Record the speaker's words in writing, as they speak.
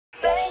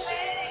I'll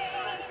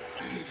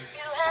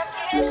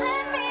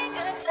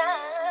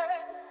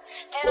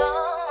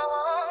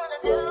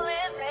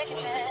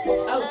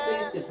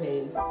sing the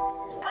pain.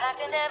 I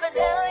can never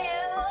tell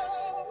you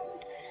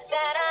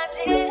that I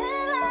did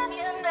love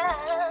you now.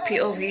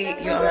 POV,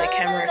 you're on my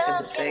camera for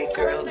the day,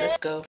 girl. Let's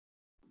go.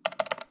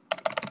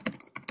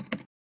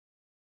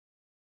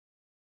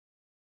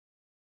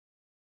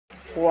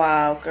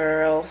 Wow,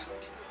 girl.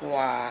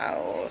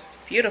 Wow.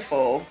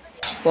 Beautiful.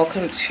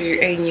 Welcome to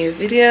a new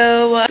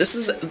video. This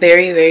is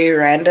very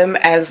random,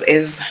 as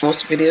is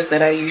most videos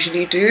that I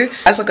usually do.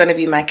 That's going to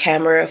be my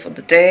camera for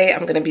the day.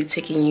 I'm going to be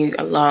taking you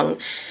along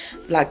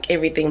like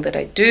everything that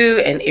I do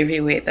and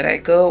everywhere that I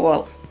go.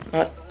 Well,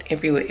 not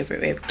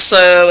everywhere.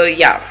 So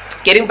yeah,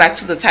 getting back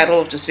to the title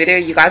of this video,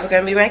 you guys are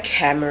going to be my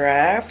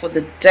camera for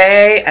the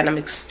day and I'm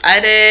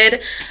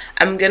excited.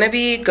 I'm going to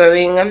be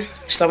going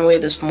somewhere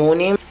this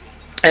morning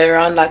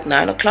around like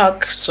 9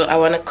 o'clock. So I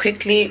want to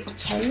quickly, what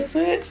time is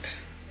it?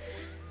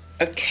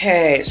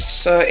 Okay,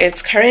 so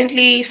it's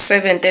currently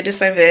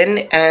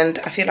 7:37 and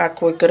I feel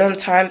like we're good on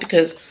time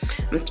because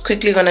I'm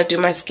quickly gonna do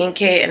my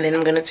skincare and then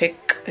I'm gonna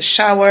take a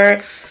shower.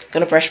 I'm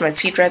gonna brush my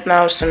teeth right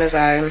now as soon as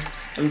I'm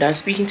done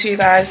speaking to you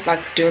guys,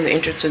 like doing the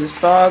intro to this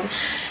vlog.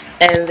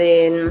 And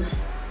then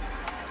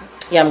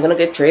yeah, I'm gonna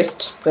get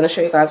dressed. I'm gonna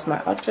show you guys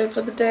my outfit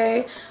for the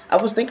day. I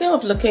was thinking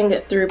of looking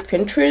through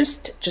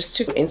Pinterest just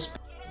to inspire.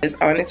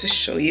 I wanted to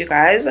show you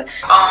guys. On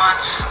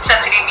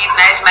Saturday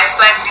midnight, my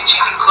flight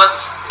literally got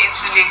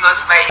into Lagos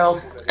by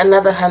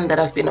another hand that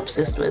I've been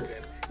obsessed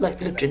with,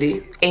 like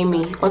literally.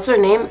 Amy, what's her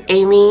name?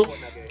 Amy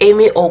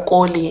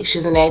Okoli.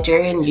 She's a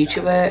Nigerian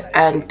YouTuber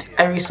and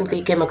I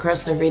recently came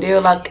across her video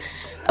like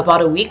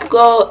about a week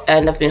ago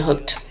and I've been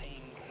hooked.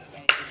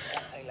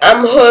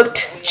 I'm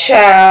hooked,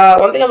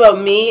 child. One thing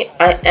about me,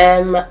 I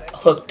am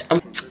hooked.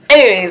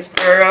 Anyways,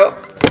 girl.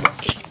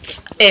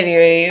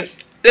 Anyways,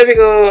 let me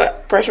go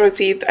brush my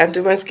teeth and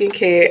do my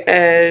skincare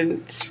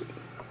and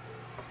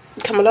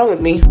come along with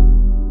me.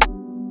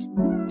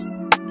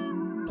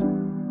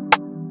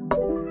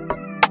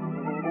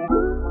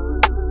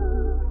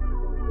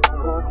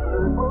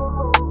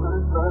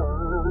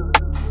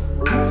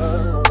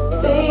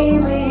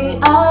 Baby,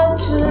 I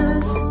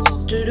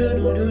just do.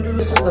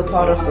 This is the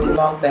part of the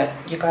vlog that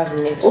you guys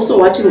never see. Also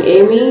watching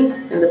Amy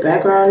in the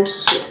background,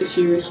 so if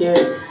you hear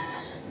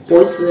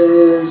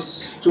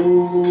voices,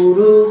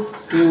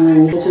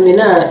 it's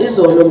mina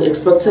izolo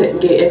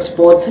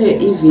export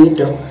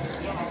i-video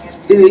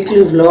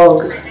i-weekly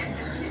vlog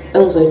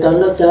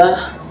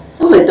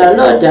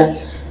engizoyidownloada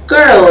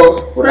girl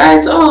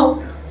right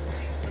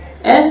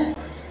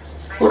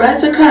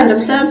right ekhanda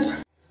mhlawumbe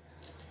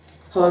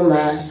hawu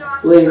ma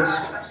wait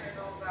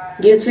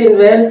ngithini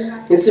vele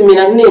ngithi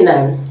mina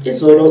kunina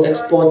izolo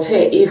export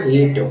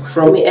i-video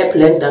from i-app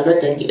le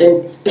downloada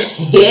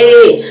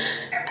hey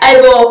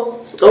ayibo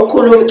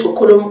ukhuluma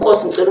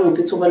Nkosi ngicela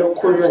ungiphe ithuba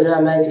lokukhuluma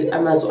njengamanje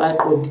amazwi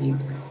aqondile.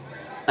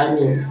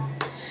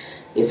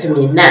 Ithi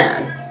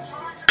mina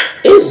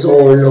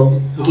izolo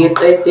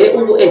ngiqede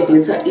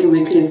uku-editha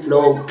i-weekly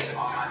vlog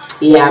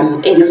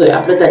yami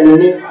engizoyi-uploada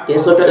nini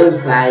ngesonto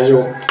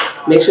elizayo.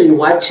 Make sure you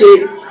watch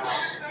it.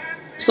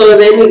 So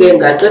then-ke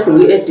ngaqeda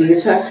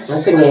ukuyi-editha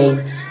ngase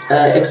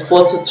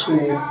ngiyayi-export to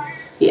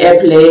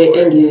i-app le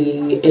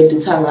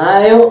engi-editha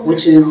ngayo,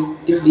 which is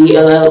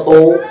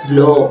i-VLLO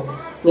vlog.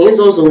 But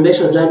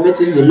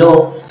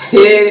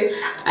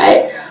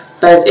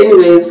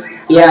anyways,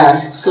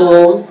 yeah,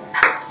 so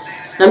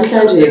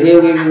namhlanje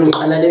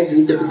ngiqala le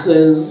video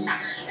because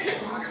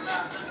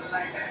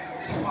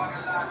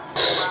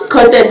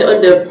content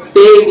on the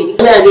baby.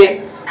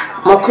 Ke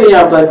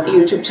makhuluma about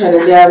YouTube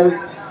channel yami,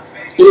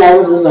 ila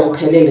ngizizwa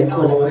ngiphelele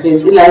khona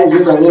mfethu, ila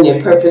ngizizwa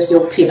ngine-purpose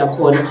yokuphila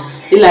khona,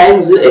 ila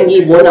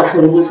engiyibona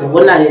khona ukuthi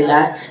ngibonake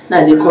la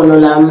nali khono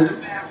lami.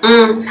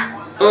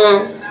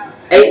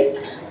 Hey,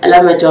 I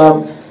love my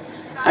job.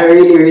 I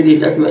really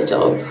love my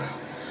job.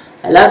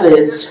 I love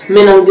it.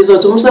 Mina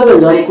ngizothi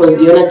umsebenzi wami because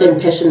iyona into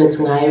passionate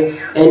ngayo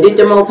and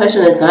into uma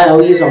passionate ngayo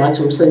uyizwa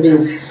ngathi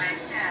umsebenzi.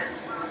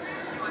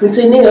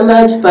 Ngithini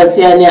manje but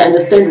I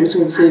understand ukuthi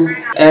ngithini.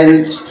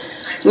 And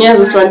yeah,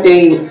 this one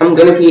day I'm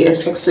gonna be a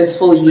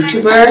successful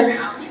YouTuber.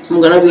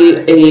 I'm gonna be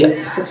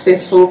a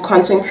successful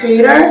content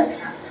creator.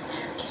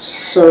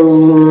 So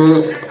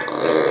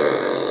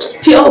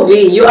POV,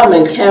 you are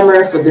my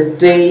camera for the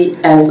day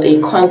as a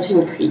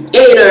content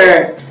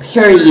creator.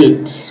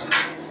 Period.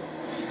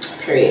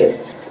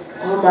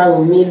 Oh my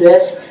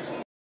goodness.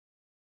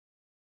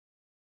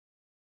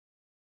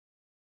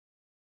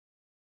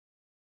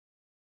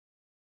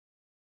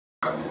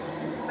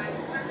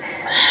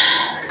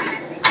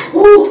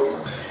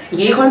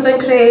 Ngiyi-content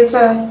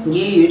creator,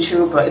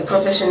 ngiyi-YouTuber,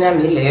 i-profession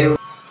yami ileyo.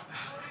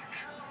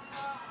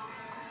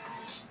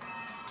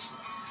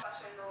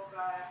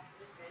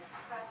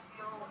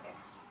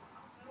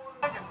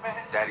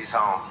 Daddy's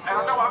home. And I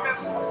know I miss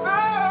so much.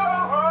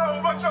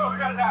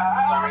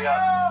 Hurry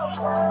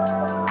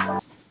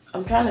up.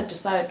 I'm trying to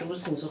decide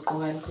ukuthi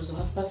ngizogqokani because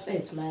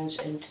 8:30 manje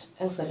and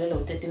engisalele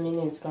 30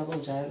 minutes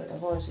makunjalo.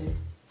 Yabona nje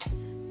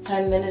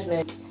time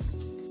management.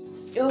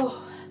 Yo.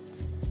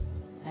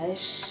 I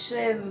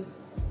shame.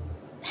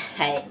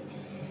 Hi.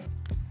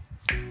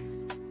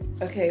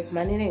 Okay,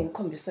 manini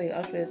ngikhombisa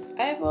i-outfits.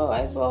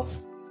 Ayibo.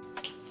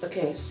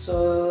 Okay,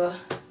 so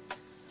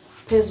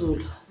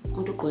phezulu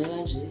umuntu ugqoke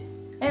kanje.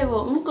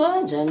 Ayibo, ugqoke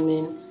kanjani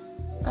mina?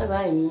 As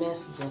I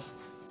mess bro.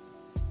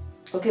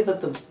 Okay, but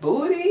the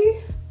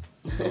booty.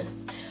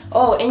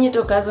 Oh, enye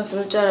into guys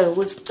afuna utshela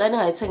ukuthi sicane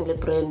ngayithenga le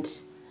brand.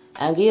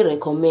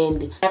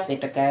 Angiyirecommend.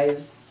 Better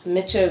guys.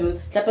 Mitche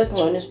mhlawumbe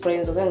singcono ispray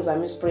ngizoke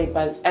ngizame ispray,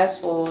 but as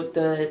for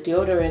the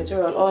deodorant to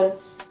roll on,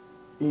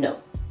 no.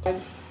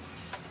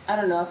 I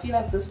don't know, I feel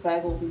like this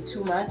bag will be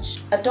too much.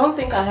 I don't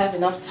think I have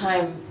enough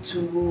time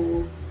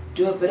to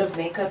do a bit of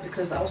makeup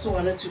because I also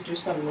wanted to do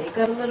some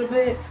makeup a little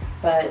bit,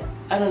 but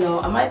I don't know,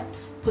 I might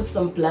put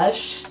some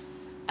blush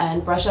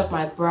and brush up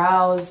my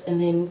brows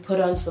and then put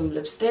on some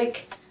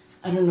lipstick.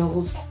 I don't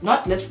know,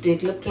 not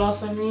lipstick, lip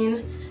gloss I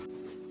mean.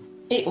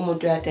 Hey,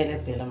 umuntu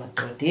uyatelebhela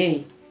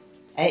madoda.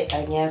 Hey,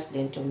 angiyazi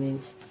lento mina.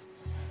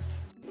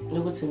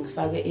 Ukuthi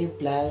ngifake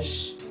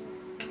i-blush.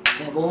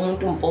 Yabo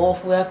umuntu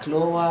umpofu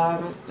uyaglowa.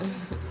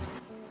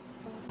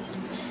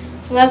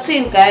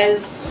 Singathini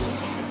guys?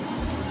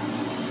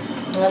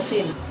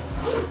 Singathini?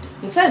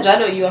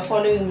 Njalo you are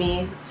following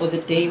me for the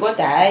day.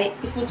 Kodwa hayi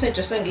if uthe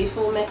just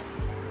ngiyifilme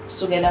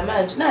kusukela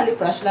manje nali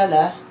brush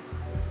la.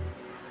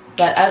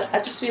 But I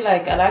just feel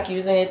like I like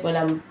using it when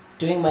I'm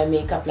doing my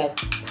makeup like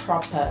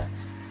proper.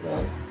 You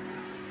know?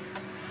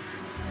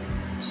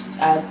 Just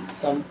add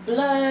some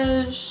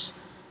blush.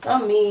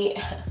 Not me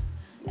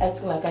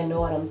acting like I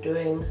know what I'm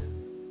doing.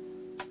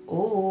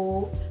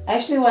 Oh, I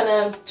actually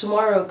wanna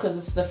tomorrow because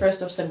it's the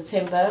 1st of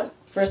September.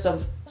 1st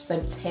of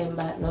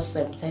September, no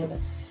September.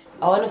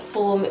 I wanna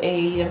film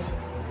a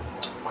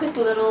quick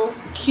little,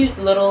 cute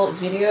little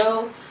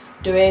video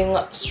doing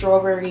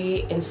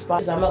strawberry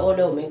inspired. I'm an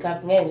auto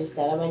makeup. Just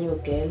got a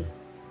new girl.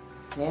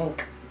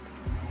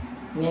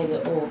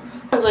 Oh,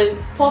 so I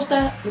post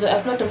that, the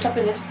upload them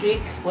happen next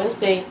week,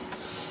 Wednesday.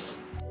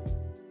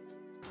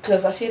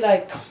 Because I feel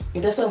like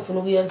it doesn't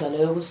feel weird.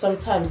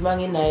 Sometimes man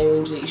in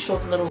a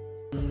short little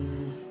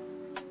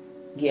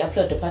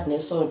upload the partner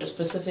so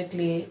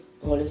specifically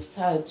all this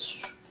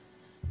touch.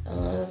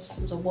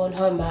 The one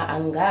how my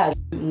anger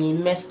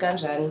mess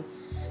kanjan.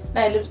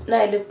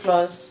 Lip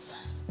gloss.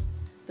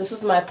 This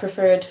is my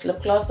preferred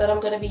lip gloss that I'm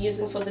gonna be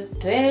using for the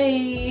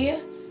day.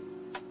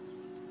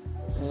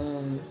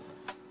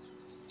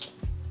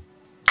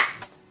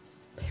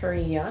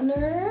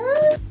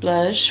 Periana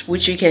blush,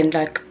 which you can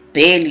like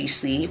barely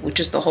see, which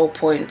is the whole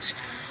point.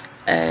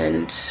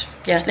 And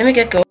yeah, let me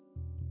get going.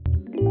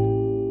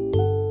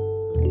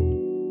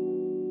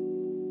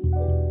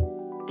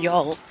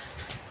 Y'all,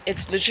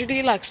 it's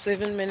literally like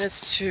 7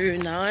 minutes to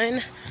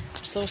 9.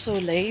 I'm so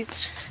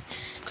late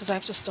because I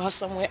have to start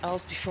somewhere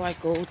else before I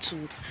go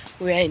to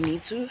where I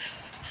need to,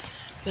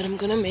 but I'm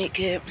gonna make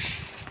it.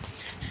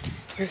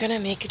 We're gonna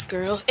make it,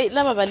 girl. Hey,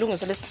 lava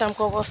balloons. So let's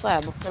stamp over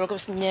sabo.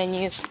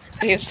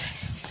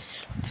 Yes,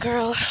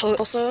 girl.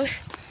 Also,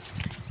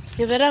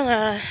 you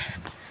better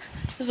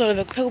so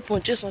the pack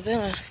punches. I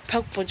think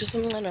pack punches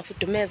something on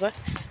the mesa.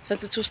 So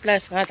it's 2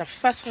 slices.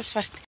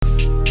 Fast.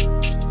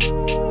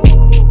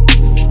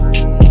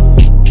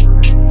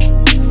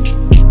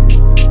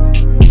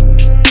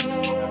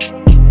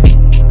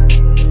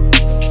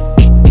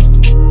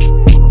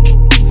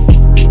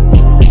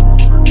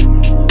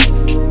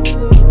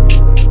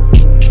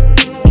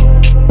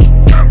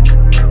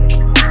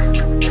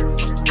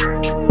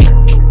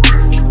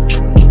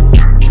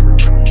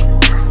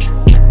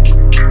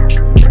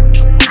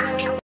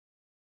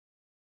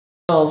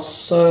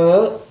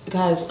 So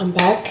guys, I'm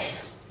back.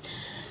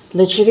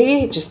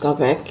 Literally just got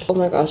back. Oh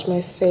my gosh,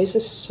 my face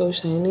is so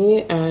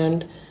shiny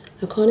and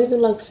I can't even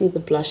like see the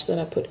blush that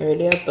I put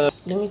earlier, but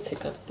let me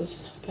take out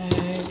this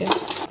bag.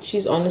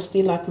 She's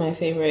honestly like my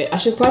favorite. I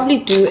should probably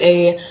do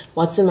a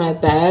what's in my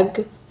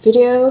bag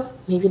video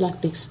maybe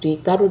like next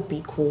week. That would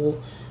be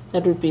cool.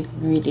 That would be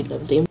really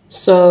lovely.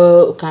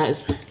 So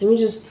guys, let me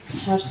just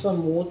have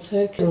some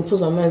water because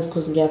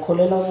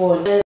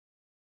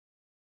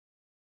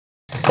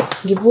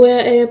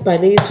Gibuya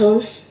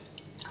palito.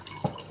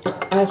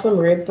 I had some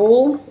Red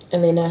Bull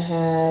and then I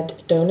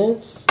had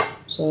donuts.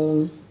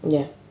 So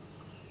yeah.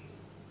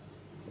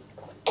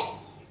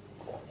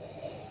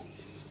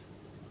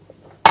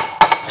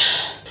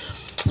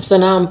 So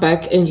now I'm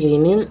back in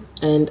Lini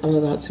and I'm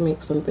about to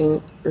make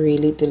something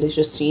really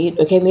delicious to eat.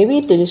 Okay,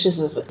 maybe delicious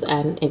is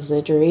an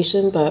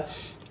exaggeration, but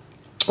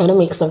I want to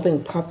make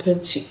something proper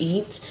to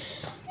eat.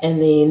 And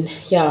then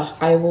yeah,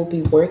 I will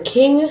be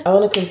working. I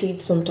want to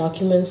complete some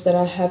documents that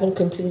I haven't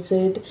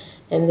completed,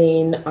 and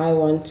then I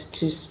want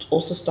to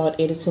also start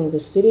editing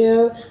this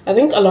video. I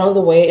think along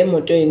the way in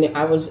doing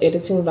I was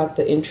editing like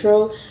the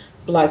intro,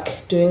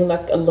 like doing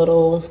like a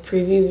little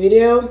preview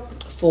video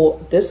for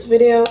this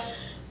video,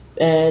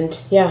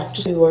 and yeah,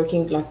 just be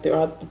working like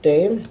throughout the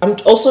day. I'm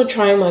also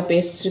trying my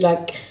best to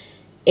like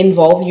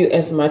involve you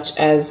as much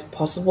as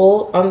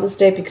possible on this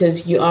day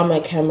because you are my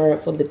camera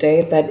for the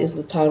day. That is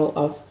the title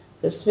of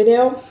this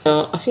video.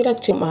 I feel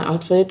like changing my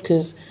outfit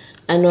because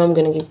I know I'm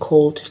gonna get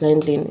cold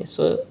landly,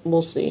 so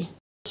we'll see.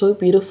 so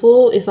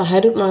beautiful. If I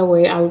had it my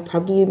way, I would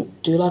probably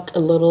do like a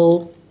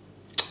little,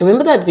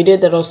 remember that video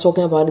that I was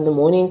talking about in the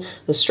morning,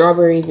 the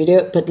strawberry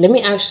video? But let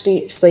me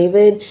actually save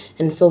it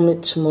and film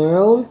it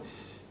tomorrow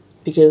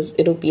because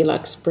it'll be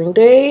like spring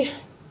day.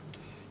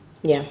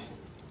 Yeah.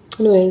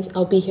 Anyways,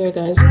 I'll be here,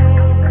 guys.